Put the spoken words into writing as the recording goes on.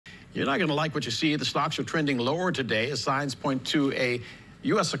You're not going to like what you see. The stocks are trending lower today as signs point to a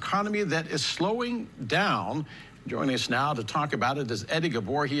U.S. economy that is slowing down. Joining us now to talk about it is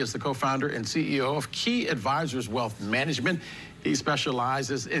Ghabour. He is the co-founder and CEO of Key Advisors Wealth Management. He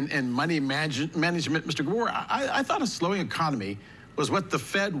specializes in money management. Mr. Ghabour, I thought a slowing economy was what the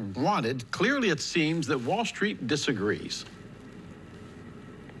Fed wanted. Clearly, it seems that Wall Street disagrees.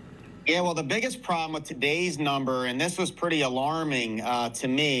 Yeah, well, the biggest problem with today's number, and this was pretty alarming to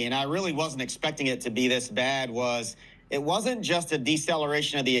me, and I really wasn't expecting it to be this bad, was it wasn't just a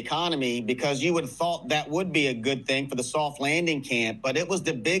deceleration of the economy, because you would have thought that would be a good thing for the soft landing camp, but it was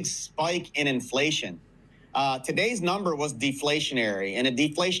the big spike in inflation. Today's number was deflationary. In a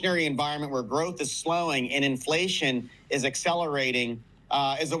deflationary environment where growth is slowing and inflation is accelerating,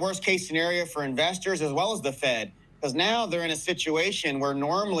 is the worst case scenario for investors as well as the Fed. Because now they're in a situation where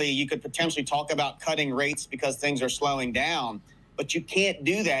normally you could potentially talk about cutting rates because things are slowing down, but you can't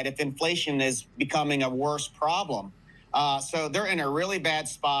do that if inflation is becoming a worse problem. So they're in a really bad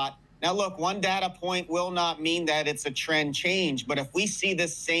spot. Now, look, one data point will not mean that it's a trend change, but if we see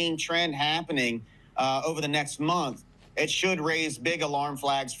this same trend happening over the next month, it should raise big alarm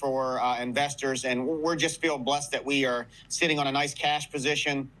flags for investors. And we're just feel blessed that we are sitting on a nice cash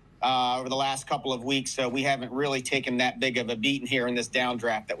position over the last couple of weeks, so we haven't really taken that big of a beating here in this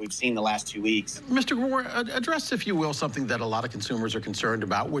downdraft that we've seen the last 2 weeks. Mr. Ghabour, address, if you will, something that a lot of consumers are concerned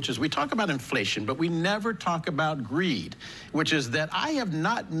about, which is we talk about inflation, but we never talk about greed, which is that I have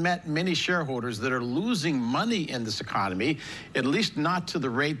not met many shareholders that are losing money in this economy, at least not to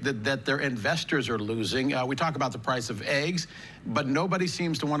the rate that their investors are losing. We talk about the price of eggs, but nobody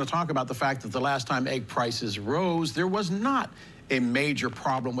seems to want to talk about the fact that the last time egg prices rose, there was not a major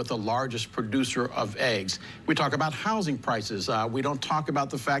problem with the largest producer of eggs. We talk about housing prices. We don't talk about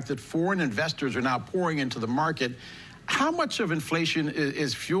the fact that foreign investors are now pouring into the market. How much of inflation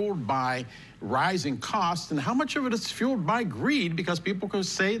is fueled by rising costs, and how much of it is fueled by greed because people can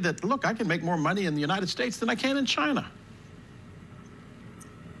say that, look, I can make more money in the United States than I can in China?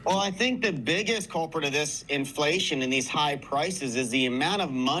 Well, I think the biggest culprit of this inflation and these high prices is the amount of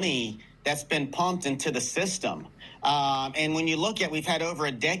money that's been pumped into the system. And when you look at, we've had over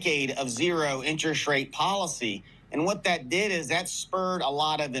a decade of zero interest rate policy. And what that did is that spurred a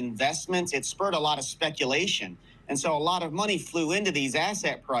lot of investments. It spurred a lot of speculation. And so a lot of money flew into these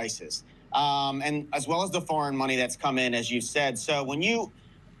asset prices, and as well as the foreign money that's come in, as you said. So when you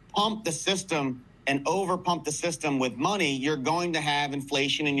pump the system and over pump the system with money, you're going to have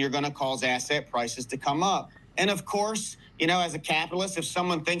inflation and you're going to cause asset prices to come up. And of course, you know, as a capitalist, if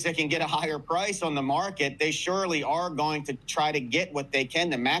someone thinks they can get a higher price on the market, they surely are going to try to get what they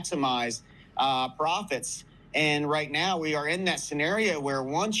can to maximize profits. And right now we are in that scenario where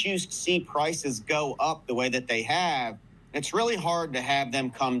once you see prices go up the way that they have, it's really hard to have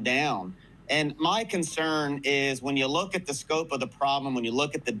them come down. And my concern is when you look at the scope of the problem, when you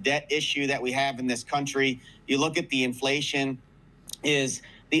look at the debt issue that we have in this country, you look at the inflation, is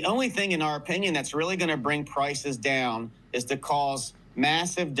the only thing, in our opinion, that's really going to bring prices down is to cause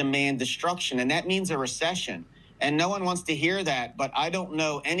massive demand destruction. And that means a recession. And no one wants to hear that. But I don't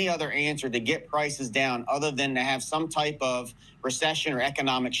know any other answer to get prices down other than to have some type of recession or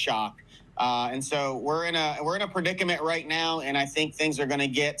economic shock. And so we're in a predicament right now. And I think things are going to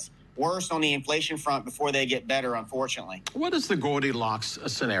get worse on the inflation front before they get better, unfortunately. What is the Goldilocks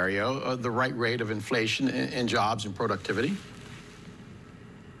scenario, the right rate of inflation in jobs and productivity?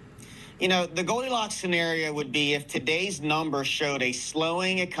 You know, the Goldilocks scenario would be if today's number showed a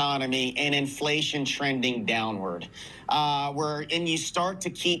slowing economy and inflation trending downward, and you start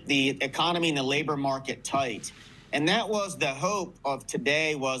to keep the economy and the labor market tight. And that was the hope of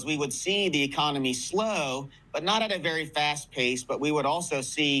today, was we would see the economy slow, but not at a very fast pace, but we would also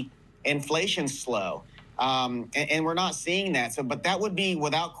see inflation slow. And we're not seeing that. So, but that would be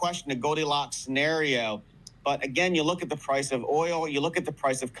without question a Goldilocks scenario. But again, you look at the price of oil, you look at the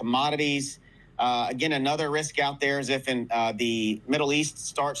price of commodities. Again, another risk out there is if the Middle East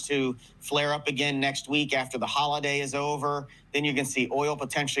starts to flare up again next week after the holiday is over, then you can see oil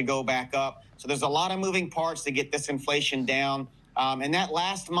potentially go back up. So there's a lot of moving parts to get this inflation down. And that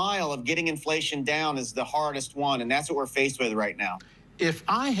last mile of getting inflation down is the hardest one. And that's what we're faced with right now. If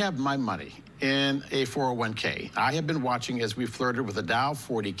I have my money in a 401k, I have been watching as we flirted with the Dow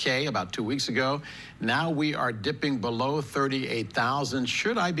 40K about 2 weeks ago. Now we are dipping below 38,000.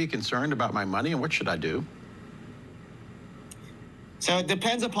 Should I be concerned about my money, and what should I do? So it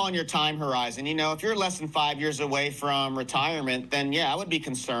depends upon your time horizon. You know, if you're less than 5 years away from retirement, then yeah, I would be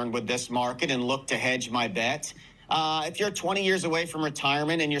concerned with this market and look to hedge my bet. If you're 20 years away from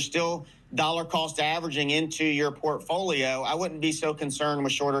retirement and you're still dollar cost averaging into your portfolio, I wouldn't be so concerned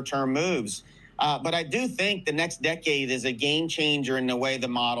with shorter term moves. But I do think the next decade is a game changer in the way the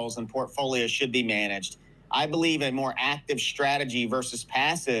models and portfolios should be managed. I believe a more active strategy versus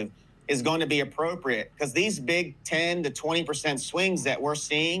passive is going to be appropriate, because these big 10 to 20% swings that we're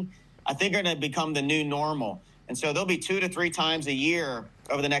seeing, I think, are going to become the new normal. And so there'll be 2 to 3 times a year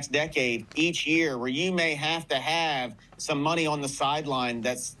over the next decade, each year, where you may have to have some money on the sideline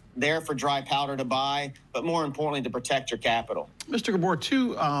that's there for dry powder to buy, but more importantly, to protect your capital. Mr. Ghabour,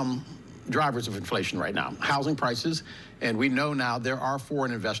 two drivers of inflation right now: housing prices, and we know now there are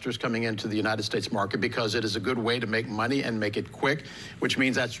foreign investors coming into the United States market because it is a good way to make money and make it quick, which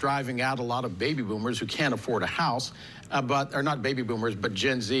means that's driving out a lot of baby boomers who can't afford a house, but are not baby boomers, but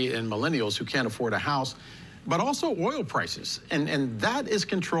Gen Z and millennials who can't afford a house. But also oil prices, and that is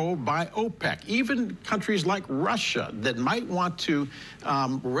controlled by OPEC. Even countries like Russia that might want to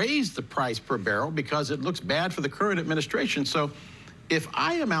raise the price per barrel because it looks bad for the current administration. So if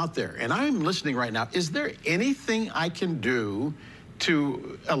I am out there and I'm listening right now, is there anything I can do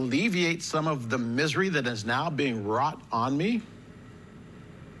to alleviate some of the misery that is now being wrought on me?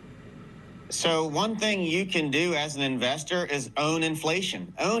 So one thing you can do as an investor is own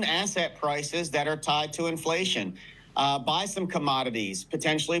inflation, own asset prices that are tied to inflation. Buy some commodities,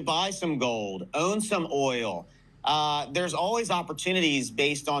 potentially buy some gold, own some oil. There's always opportunities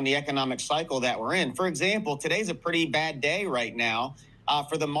based on the economic cycle that we're in. For example, today's a pretty bad day right now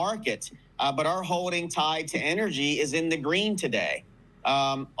for the market, but our holding tied to energy is in the green today.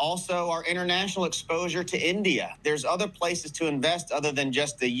 Also, our international exposure to India. There's other places to invest other than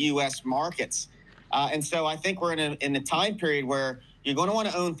just the U.S. markets. And so I think we're in a time period where you're going to want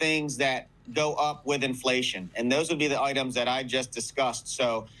to own things that go up with inflation. And those would be the items that I just discussed.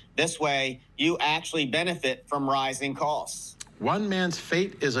 So this way, you actually benefit from rising costs. One man's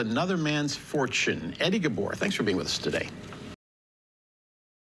fate is another man's fortune. Eddie Ghabour, thanks for being with us today.